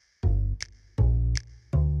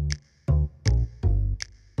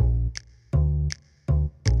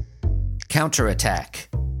counterattack.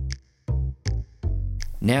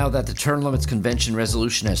 Now that the Term Limits Convention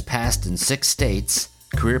resolution has passed in 6 states,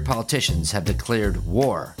 career politicians have declared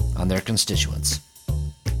war on their constituents.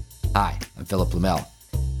 Hi, I'm Philip Blumel.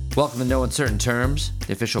 Welcome to No Uncertain Terms,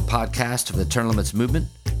 the official podcast of the Term Limits movement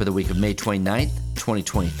for the week of May 29th,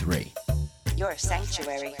 2023. Your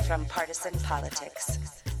sanctuary from partisan politics.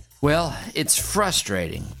 Well, it's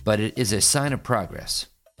frustrating, but it is a sign of progress.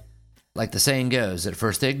 Like the saying goes, at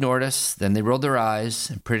first they ignored us, then they rolled their eyes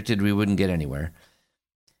and predicted we wouldn't get anywhere.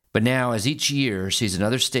 But now, as each year sees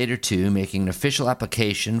another state or two making an official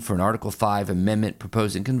application for an Article 5 amendment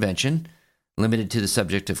proposing convention, limited to the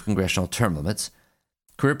subject of congressional term limits,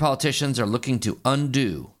 career politicians are looking to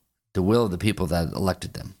undo the will of the people that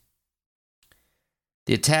elected them.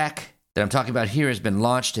 The attack that I'm talking about here has been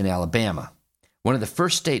launched in Alabama, one of the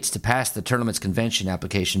first states to pass the Term Limits Convention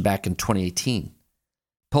application back in 2018.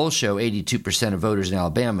 Polls show 82% of voters in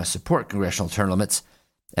Alabama support congressional term limits,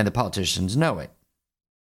 and the politicians know it.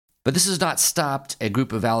 But this has not stopped a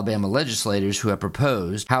group of Alabama legislators who have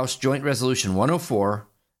proposed House Joint Resolution 104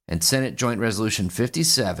 and Senate Joint Resolution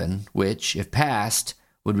 57, which, if passed,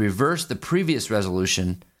 would reverse the previous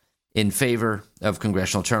resolution in favor of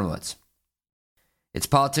congressional term limits. It's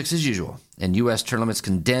politics as usual, and U.S. Term Limits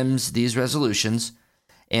condemns these resolutions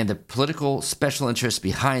and the political special interests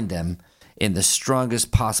behind them in the strongest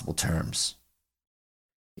possible terms.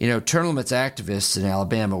 You know, term limits activists in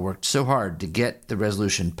Alabama worked so hard to get the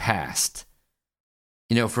resolution passed.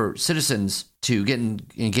 You know, for citizens to get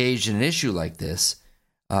engaged in an issue like this,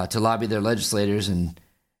 to lobby their legislators and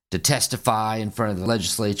to testify in front of the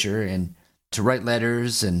legislature and to write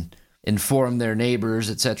letters and inform their neighbors,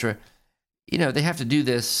 etc., you know, they have to do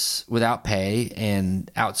this without pay and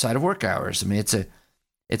outside of work hours. I mean, it's a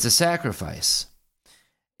sacrifice.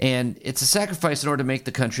 And it's a sacrifice in order to make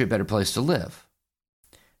the country a better place to live.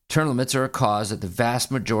 Term limits are a cause that the vast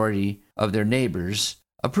majority of their neighbors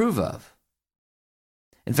approve of.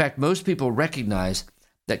 In fact, most people recognize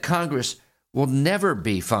that Congress will never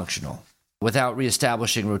be functional without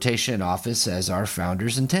reestablishing rotation in office as our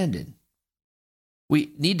founders intended.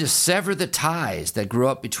 We need to sever the ties that grew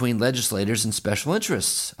up between legislators and special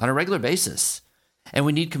interests on a regular basis. And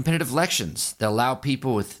we need competitive elections that allow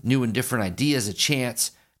people with new and different ideas a chance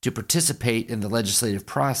to participate in the legislative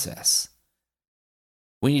process.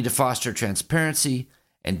 We need to foster transparency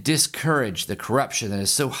and discourage the corruption that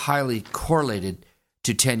is so highly correlated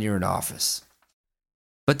to tenure in office.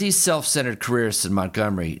 But these self-centered careerists in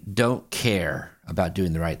Montgomery don't care about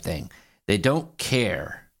doing the right thing. They don't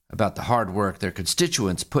care about the hard work their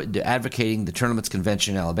constituents put into advocating the Term Limits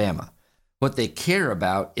Convention in Alabama. What they care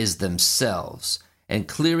about is themselves and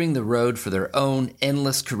clearing the road for their own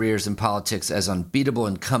endless careers in politics as unbeatable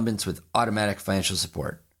incumbents with automatic financial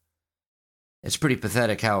support. It's pretty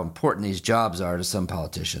pathetic how important these jobs are to some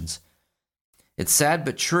politicians. It's sad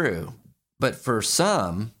but true, but for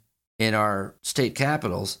some in our state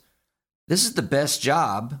capitals, this is the best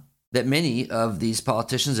job that many of these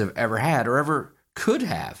politicians have ever had or ever could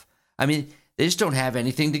have. I mean, they just don't have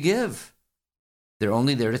anything to give. They're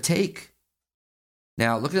only there to take.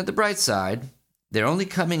 Now, looking at the bright side, they're only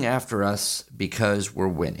coming after us because we're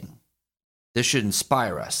winning. This should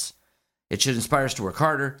inspire us. It should inspire us to work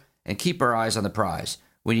harder and keep our eyes on the prize.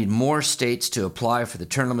 We need more states to apply for the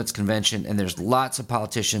Term Limits Convention, and there's lots of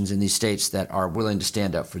politicians in these states that are willing to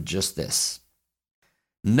stand up for just this.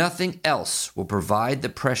 Nothing else will provide the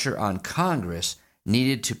pressure on Congress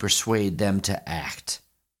needed to persuade them to act.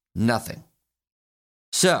 Nothing.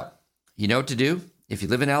 So, you know what to do. If you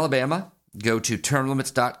live in Alabama, go to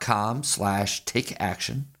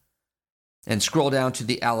termlimits.com/takeaction and scroll down to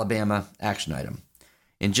the Alabama action item.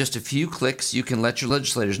 In just a few clicks, you can let your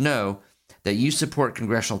legislators know that you support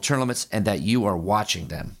congressional term limits and that you are watching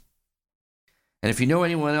them. And if you know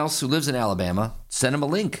anyone else who lives in Alabama, send them a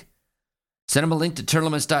link. Send them a link to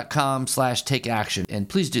termlimits.com/takeaction. And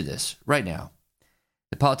please do this right now.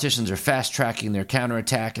 The politicians are fast-tracking their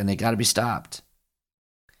counterattack, and they got to be stopped.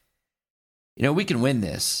 You know, we can win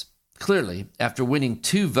this. Clearly, after winning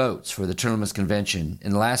 2 votes for the Term Limits Convention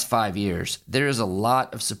in the last 5 years, there is a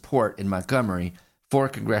lot of support in Montgomery for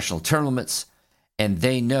congressional term limits, and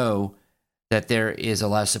they know that there is a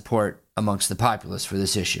lot of support amongst the populace for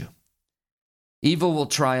this issue. Evil will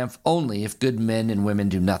triumph only if good men and women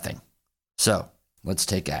do nothing. So, let's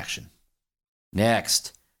take action.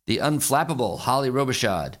 Next, the unflappable Holly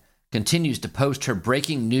Robichaud continues to post her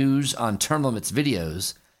breaking news on term limits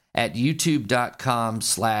videos at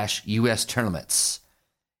youtube.com/US Term Limits.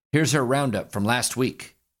 Here's her roundup from last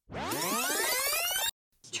week.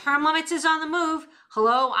 Term limits is on the move.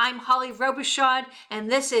 Hello, I'm Holly Robichaud, and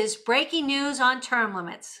this is breaking news on term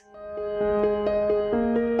limits.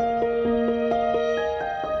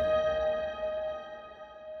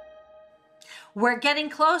 We're getting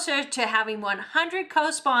closer to having 100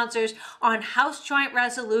 co-sponsors on House Joint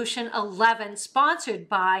Resolution 11, sponsored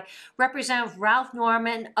by Representative Ralph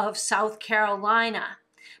Norman of South Carolina.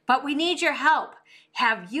 But we need your help.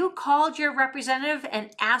 Have you called your representative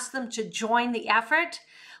and asked them to join the effort?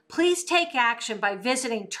 Please take action by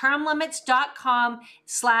visiting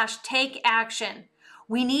termlimits.com/takeaction.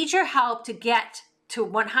 We need your help to get to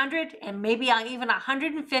 100 and maybe even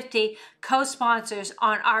 150 co-sponsors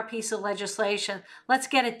on our piece of legislation. Let's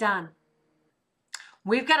get it done.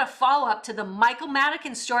 We've got a follow-up to the Michael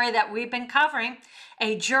Madigan story that we've been covering.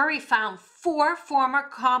 A jury found 4 former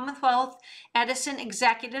Commonwealth Edison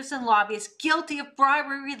executives and lobbyists guilty of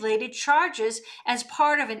bribery-related charges as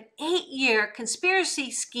part of an 8-year conspiracy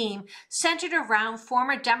scheme centered around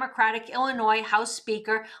former Democratic Illinois House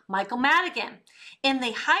Speaker Michael Madigan. In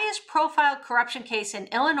the highest-profile corruption case in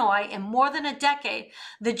Illinois in more than a decade,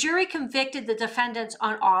 the jury convicted the defendants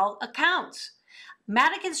on all accounts.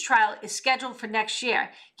 Madigan's trial is scheduled for next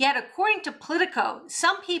year, yet according to Politico,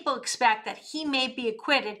 some people expect that he may be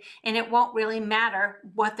acquitted and it won't really matter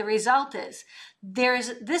what the result is.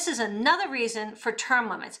 This is another reason for term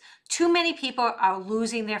limits. Too many people are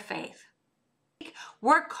losing their faith.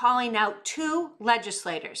 We're calling out 2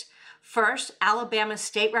 legislators. First, Alabama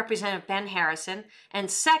State Representative Ben Harrison, and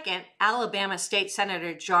second, Alabama State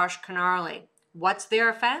Senator Josh Connolly. What's their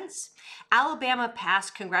offense? Alabama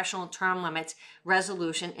passed congressional term limits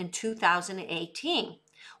resolution in 2018.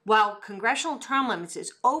 While congressional term limits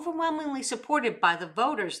is overwhelmingly supported by the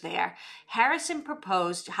voters there, Harrison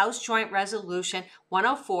proposed House Joint Resolution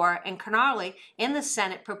 104 and Connolly in the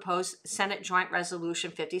Senate proposed Senate Joint Resolution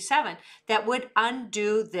 57 that would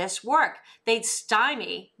undo this work. They'd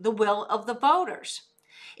stymie the will of the voters.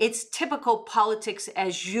 It's typical politics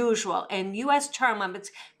as usual, and U.S. term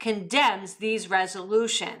limits condemns these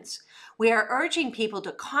resolutions. We are urging people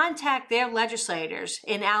to contact their legislators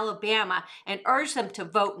in Alabama and urge them to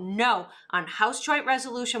vote no on House Joint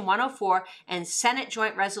Resolution 104 and Senate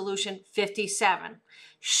Joint Resolution 57.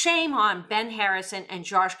 Shame on Ben Harrison and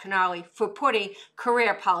Josh Connolly for putting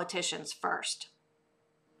career politicians first.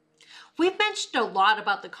 We've mentioned a lot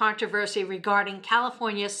about the controversy regarding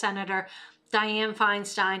California Senator Dianne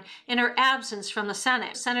Feinstein in her absence from the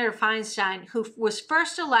Senate. Senator Feinstein, who was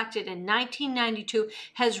first elected in 1992,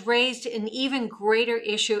 has raised an even greater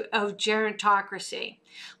issue of gerontocracy.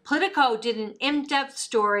 Politico did an in-depth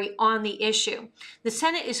story on the issue. The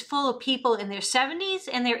Senate is full of people in their 70s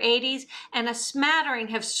and their 80s, and a smattering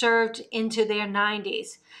have served into their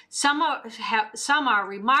 90s. Some are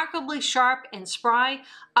remarkably sharp and spry,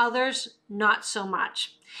 others not so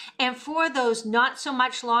much. And for those not so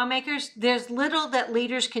much lawmakers, there's little that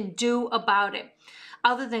leaders can do about it,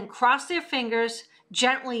 other than cross their fingers,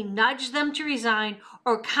 gently nudge them to resign,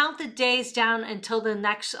 or count the days down until the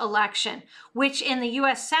next election, which in the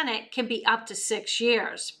U.S. Senate can be up to 6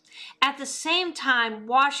 years. At the same time,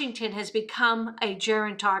 Washington has become a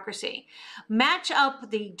gerontocracy. Match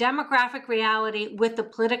up the demographic reality with the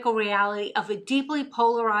political reality of a deeply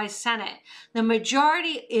polarized Senate. The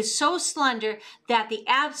majority is so slender that the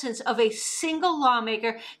absence of a single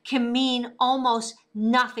lawmaker can mean almost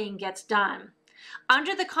nothing gets done.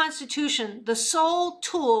 Under the Constitution, the sole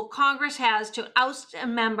tool Congress has to oust a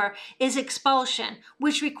member is expulsion,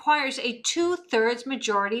 which requires a 2/3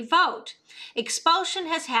 majority vote. Expulsion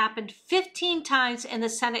has happened 15 times in the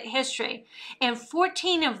Senate history, and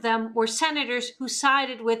 14 of them were senators who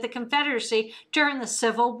sided with the Confederacy during the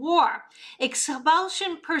Civil War.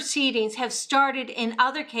 Expulsion proceedings have started in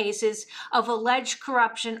other cases of alleged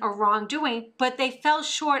corruption or wrongdoing, but they fell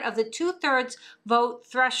short of the 2/3 vote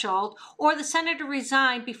threshold, or the senator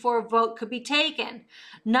resigned before a vote could be taken.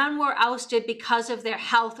 None were ousted because of their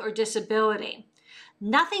health or disability.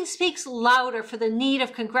 Nothing speaks louder for the need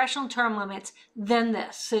of congressional term limits than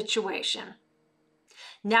this situation.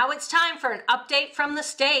 Now it's time for an update from the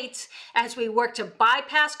states as we work to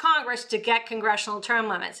bypass Congress to get congressional term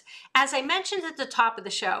limits. As I mentioned at the top of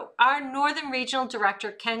the show, our Northern Regional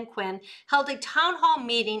Director, Ken Quinn, held a town hall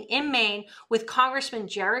meeting in Maine with Congressman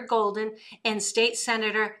Jared Golden and State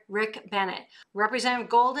Senator Rick Bennett. Representative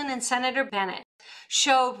Golden and Senator Bennett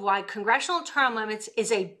showed why congressional term limits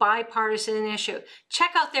is a bipartisan issue.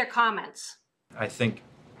 Check out their comments. I think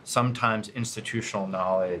sometimes institutional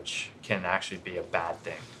knowledge can actually be a bad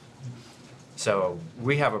thing. So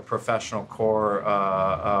we have a professional core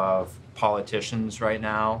of politicians right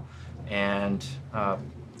now, and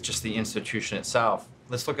just the institution itself.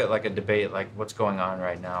 Let's look at like a debate like what's going on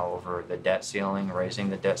right now over the debt ceiling, raising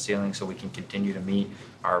the debt ceiling so we can continue to meet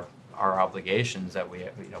our obligations that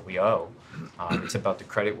we owe. It's about the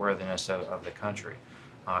creditworthiness of the country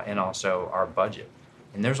and also our budget.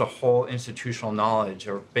 And there's a whole institutional knowledge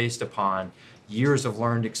based upon years of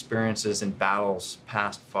learned experiences and battles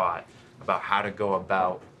past fought about how to go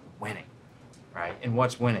about winning, right? And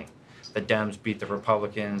what's winning? The Dems beat the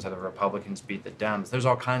Republicans, or the Republicans beat the Dems. There's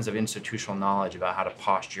all kinds of institutional knowledge about how to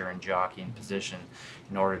posture and jockey and position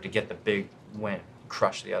in order to get the big win,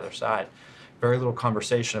 crush the other side. Very little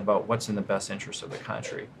conversation about what's in the best interest of the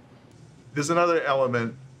country. There's another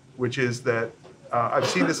element, which is that I've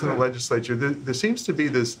seen this in the legislature. There seems to be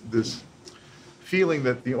this feeling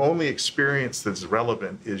that the only experience that's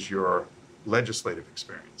relevant is your legislative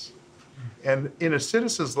experience. And in a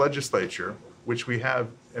citizens' legislature, which we have,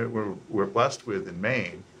 we're blessed with in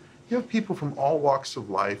Maine, you have people from all walks of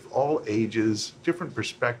life, all ages, different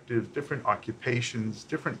perspectives, different occupations,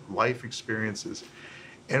 different life experiences.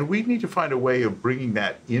 And we need to find a way of bringing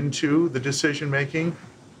that into the decision-making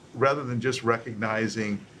rather than just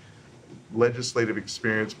recognizing legislative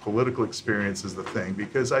experience, political experience is the thing,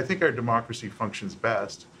 because I think our democracy functions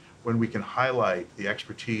best when we can highlight the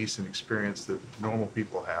expertise and experience that normal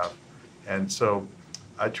people have. And so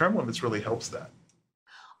term limits really helps that.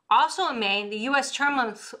 Also in Maine, the U.S. term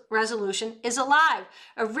limits resolution is alive.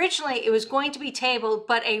 Originally, it was going to be tabled,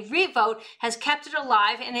 but a revote has kept it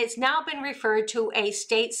alive, and it's now been referred to a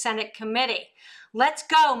state Senate committee. Let's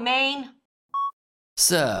go, Maine!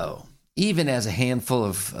 So, even as a handful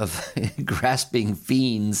of grasping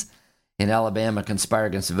fiends in Alabama conspire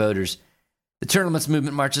against the voters, the term limits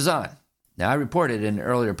movement marches on. Now, I reported in an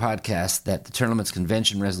earlier podcast that the term limits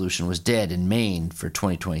convention resolution was dead in Maine for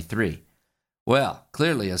 2023. Well,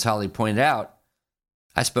 clearly, as Holly pointed out,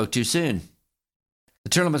 I spoke too soon. The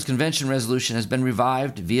term limits convention resolution has been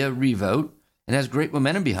revived via revote and has great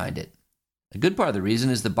momentum behind it. A good part of the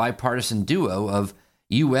reason is the bipartisan duo of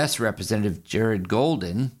U.S. Representative Jared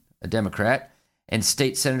Golden, a Democrat, and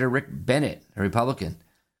State Senator Rick Bennett, a Republican.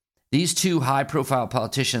 These two high-profile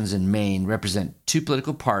politicians in Maine represent two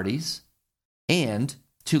political parties and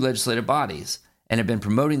two legislative bodies and have been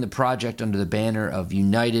promoting the project under the banner of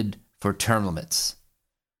United for Term Limits.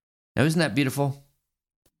 Now, isn't that beautiful?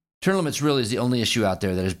 Term limits really is the only issue out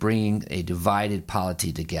there that is bringing a divided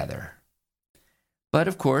polity together. But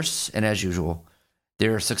of course, and as usual,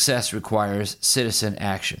 their success requires citizen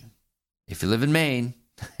action. If you live in Maine,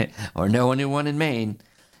 or know anyone in Maine,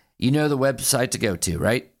 you know the website to go to,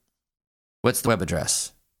 right? What's the web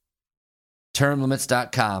address?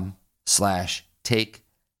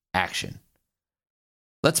 termlimits.com/take-action.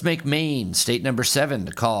 Let's make Maine state number 7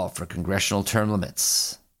 to call for congressional term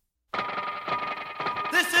limits.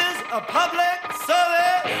 This is a public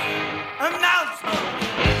service announcement.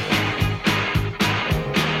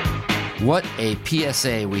 What a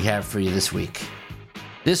PSA we have for you this week.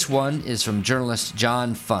 This one is from journalist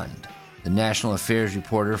John Fund, the national affairs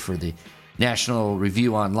reporter for the National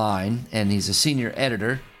Review Online, and he's a senior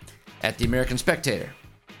editor at the American Spectator.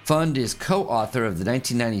 Fund is co-author of the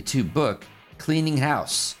 1992 book, Cleaning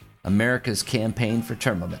House, America's Campaign for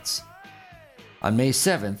Term Limits. On May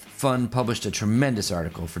 7th, Fund published a tremendous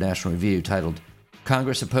article for National Review titled,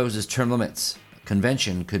 Congress Opposes Term Limits. A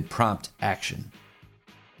Convention Could Prompt Action.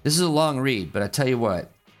 This is a long read, but I tell you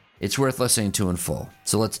what, it's worth listening to in full,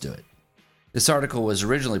 so let's do it. This article was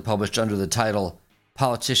originally published under the title,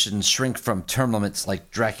 Politicians Shrink from Term Limits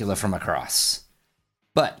Like Dracula from a Cross.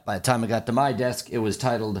 But by the time it got to my desk, it was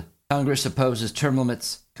titled, Congress Opposes Term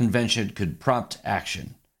Limits, Convention Could Prompt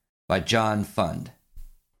Action, by John Fund.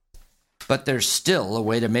 But there's still a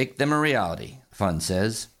way to make them a reality, Fund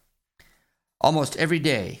says. Almost every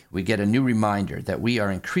day, we get a new reminder that we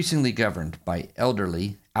are increasingly governed by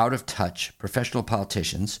elderly, out-of-touch professional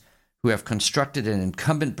politicians who have constructed an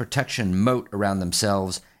incumbent protection moat around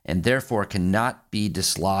themselves and therefore cannot be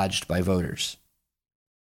dislodged by voters.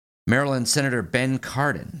 Maryland Senator Ben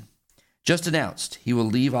Cardin just announced he will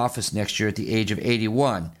leave office next year at the age of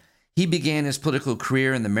 81. He began his political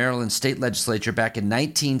career in the Maryland state legislature back in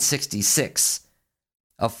 1966,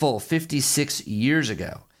 a full 56 years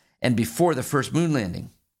ago, and before the first moon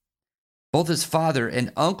landing. Both his father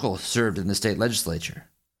and uncle served in the state legislature.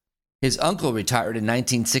 His uncle retired in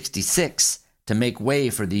 1966 to make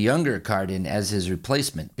way for the younger Cardin as his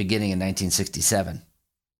replacement, beginning in 1967.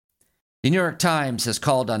 The New York Times has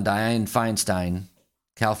called on Dianne Feinstein,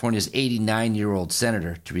 California's 89-year-old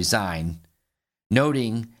senator, to resign,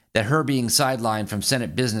 noting that her being sidelined from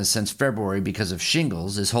Senate business since February because of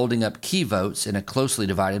shingles is holding up key votes in a closely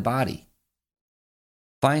divided body.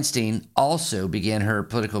 Feinstein also began her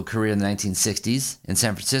political career in the 1960s in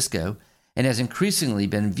San Francisco and has increasingly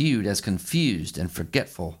been viewed as confused and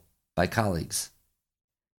forgetful by colleagues.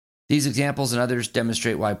 These examples and others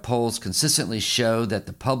demonstrate why polls consistently show that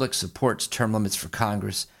the public supports term limits for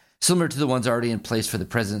Congress similar to the ones already in place for the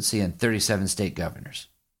presidency and 37 state governors.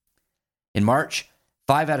 In March,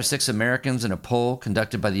 5 out of 6 Americans in a poll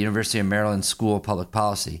conducted by the University of Maryland School of Public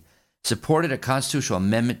Policy supported a constitutional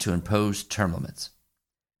amendment to impose term limits.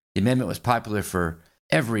 The amendment was popular for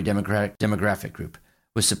every demographic group,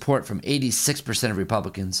 with support from 86% of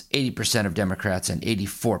Republicans, 80% of Democrats, and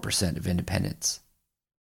 84% of independents.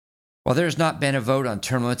 While there has not been a vote on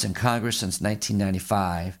term limits in Congress since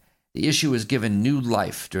 1995, the issue was given new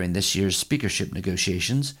life during this year's speakership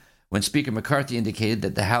negotiations when Speaker McCarthy indicated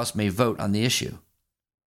that the House may vote on the issue.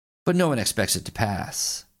 But no one expects it to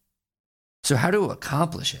pass. So how to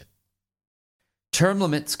accomplish it? Term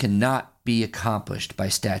limits cannot be accomplished by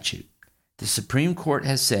statute. The Supreme Court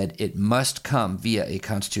has said it must come via a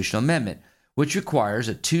constitutional amendment, which requires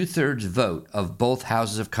a 2/3 vote of both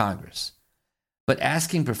houses of Congress. But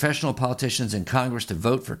asking professional politicians in Congress to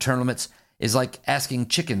vote for term limits is like asking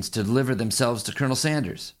chickens to deliver themselves to Colonel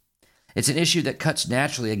Sanders. It's an issue that cuts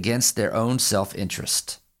naturally against their own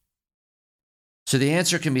self-interest. So the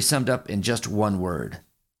answer can be summed up in just one word: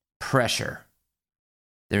 pressure.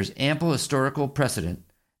 There's ample historical precedent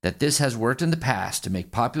that this has worked in the past to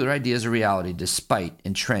make popular ideas a reality despite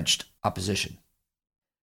entrenched opposition.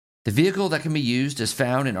 The vehicle that can be used is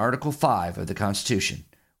found in Article 5 of the Constitution,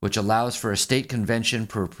 which allows for a state convention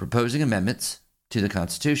for proposing amendments to the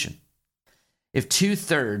Constitution. If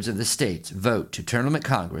 2/3 of the states vote to term limit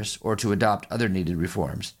Congress or to adopt other needed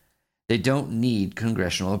reforms, they don't need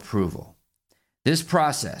congressional approval. This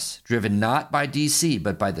process, driven not by D.C.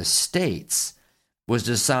 but by the states, was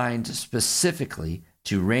designed specifically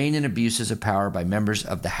to rein in abuses of power by members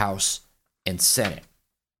of the House and Senate.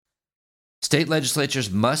 State legislatures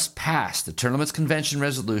must pass the Term Limits Convention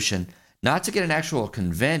resolution not to get an actual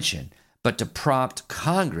convention, but to prompt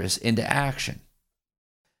Congress into action.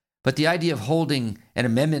 But the idea of holding an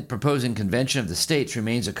amendment proposing convention of the states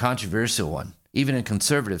remains a controversial one, even in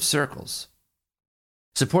conservative circles.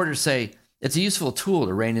 Supporters say it's a useful tool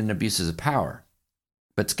to rein in abuses of power,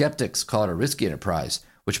 but skeptics call it a risky enterprise,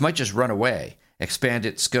 which might just run away, expand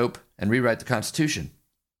its scope, and rewrite the Constitution.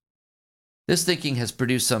 This thinking has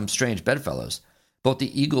produced some strange bedfellows. Both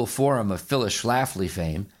the Eagle Forum of Phyllis Schlafly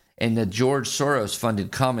fame and the George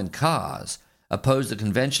Soros-funded Common Cause oppose the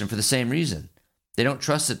convention for the same reason. They don't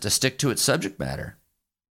trust it to stick to its subject matter.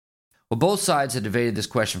 Well, both sides have debated this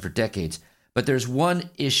question for decades, but there's one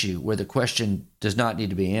issue where the question does not need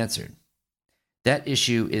to be answered. That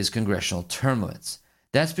issue is congressional term limits.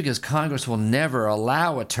 That's because Congress will never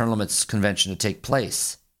allow a term limits convention to take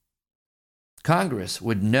place. Congress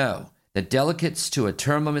would know that delegates to a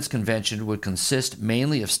term limits convention would consist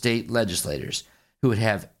mainly of state legislators who would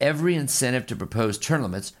have every incentive to propose term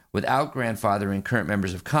limits without grandfathering current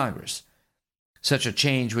members of Congress. Such a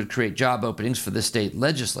change would create job openings for the state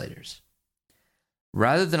legislators.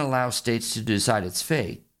 Rather than allow states to decide its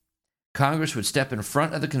fate, Congress would step in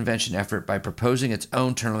front of the convention effort by proposing its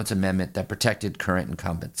own term limits amendment that protected current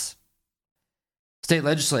incumbents. State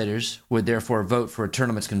legislators would therefore vote for a term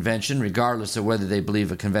limits convention regardless of whether they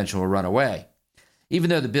believe a convention will run away. Even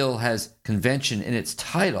though the bill has convention in its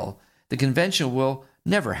title, the convention will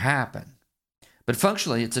never happen. But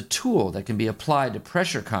functionally, it's a tool that can be applied to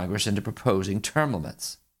pressure Congress into proposing term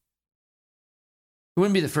limits. It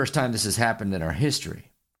wouldn't be the first time this has happened in our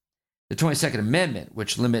history. The 22nd Amendment,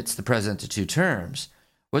 which limits the president to 2 terms,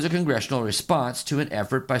 was a congressional response to an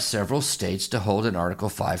effort by several states to hold an Article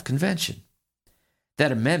 5 convention.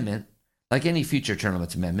 That amendment, like any future term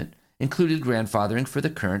limits amendment, included grandfathering for the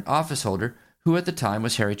current officeholder, who at the time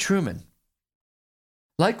was Harry Truman.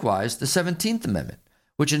 Likewise, the 17th Amendment,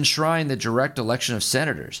 which enshrined the direct election of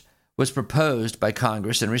senators, was proposed by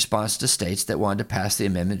Congress in response to states that wanted to pass the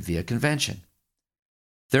amendment via convention.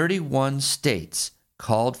 31 states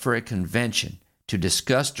called for a convention to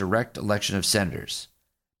discuss direct election of senators,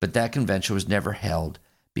 but that convention was never held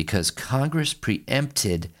because Congress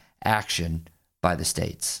preempted action by the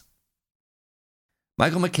states.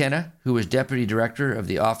 Michael McKenna, who was Deputy Director of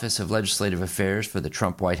the Office of Legislative Affairs for the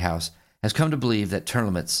Trump White House, has come to believe that term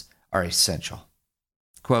limits are essential.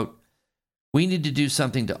 Quote, "We need to do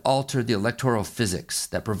something to alter the electoral physics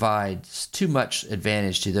that provides too much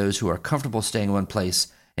advantage to those who are comfortable staying in one place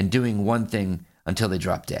and doing one thing until they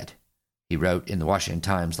drop dead," he wrote in the Washington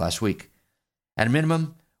Times last week. At a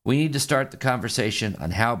minimum, we need to start the conversation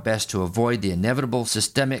on how best to avoid the inevitable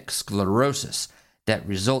systemic sclerosis that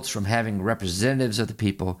results from having representatives of the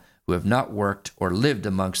people who have not worked or lived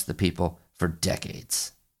amongst the people for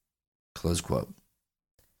decades. Close quote.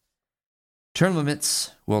 Term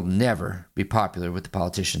limits will never be popular with the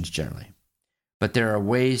politicians generally, but there are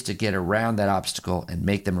ways to get around that obstacle and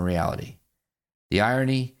make them a reality. The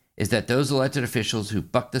irony is that those elected officials who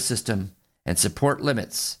buck the system and support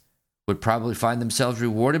limits would probably find themselves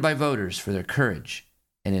rewarded by voters for their courage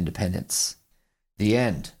and independence. The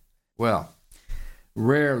end. Well,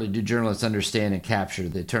 rarely do journalists understand and capture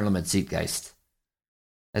the term limits zeitgeist.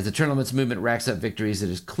 As the term limits movement racks up victories,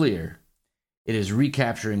 it is clear it is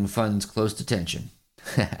recapturing funds close to tension.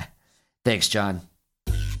 Thanks, John.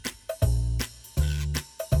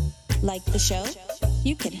 Like the show?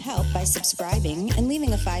 You can help by subscribing and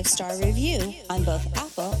leaving a 5-star review on both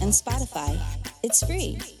Apple and Spotify. It's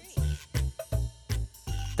free.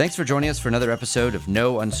 Thanks for joining us for another episode of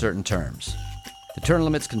No Uncertain Terms. The term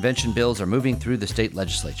limits convention bills are moving through the state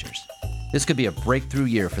legislatures. This could be a breakthrough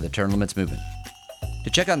year for the term limits movement. To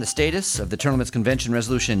check on the status of the term limits convention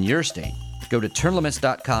resolution in your state, go to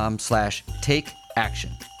termlimits.com/takeaction.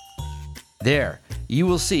 There, you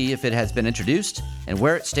will see if it has been introduced and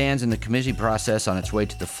where it stands in the committee process on its way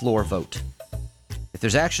to the floor vote. If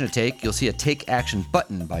there's action to take, you'll see a Take Action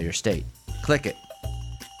button by your state. Click it.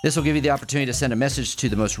 This will give you the opportunity to send a message to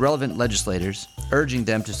the most relevant legislators, urging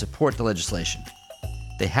them to support the legislation.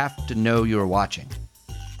 They have to know you are watching.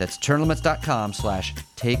 That's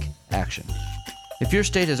termlimits.com/takeaction. If your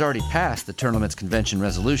state has already passed the term limits convention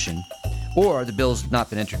resolution, or the bill's not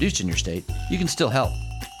been introduced in your state, you can still help.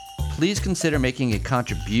 Please consider making a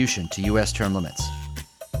contribution to U.S. term limits.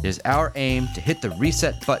 It is our aim to hit the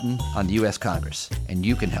reset button on the U.S. Congress, and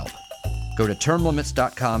you can help. Go to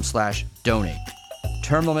termlimits.com/donate.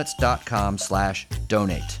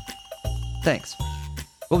 termlimits.com/donate. Thanks.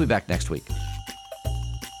 We'll be back next week.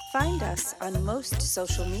 Find us on most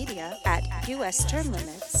social media at US Term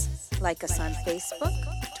Limits. Like us on Facebook,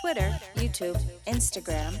 Twitter, YouTube,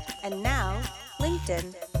 Instagram, and now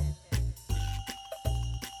LinkedIn.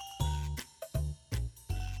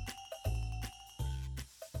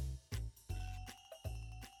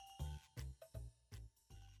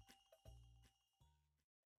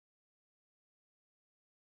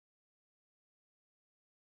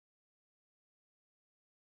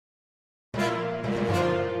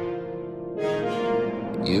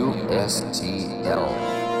 USTL.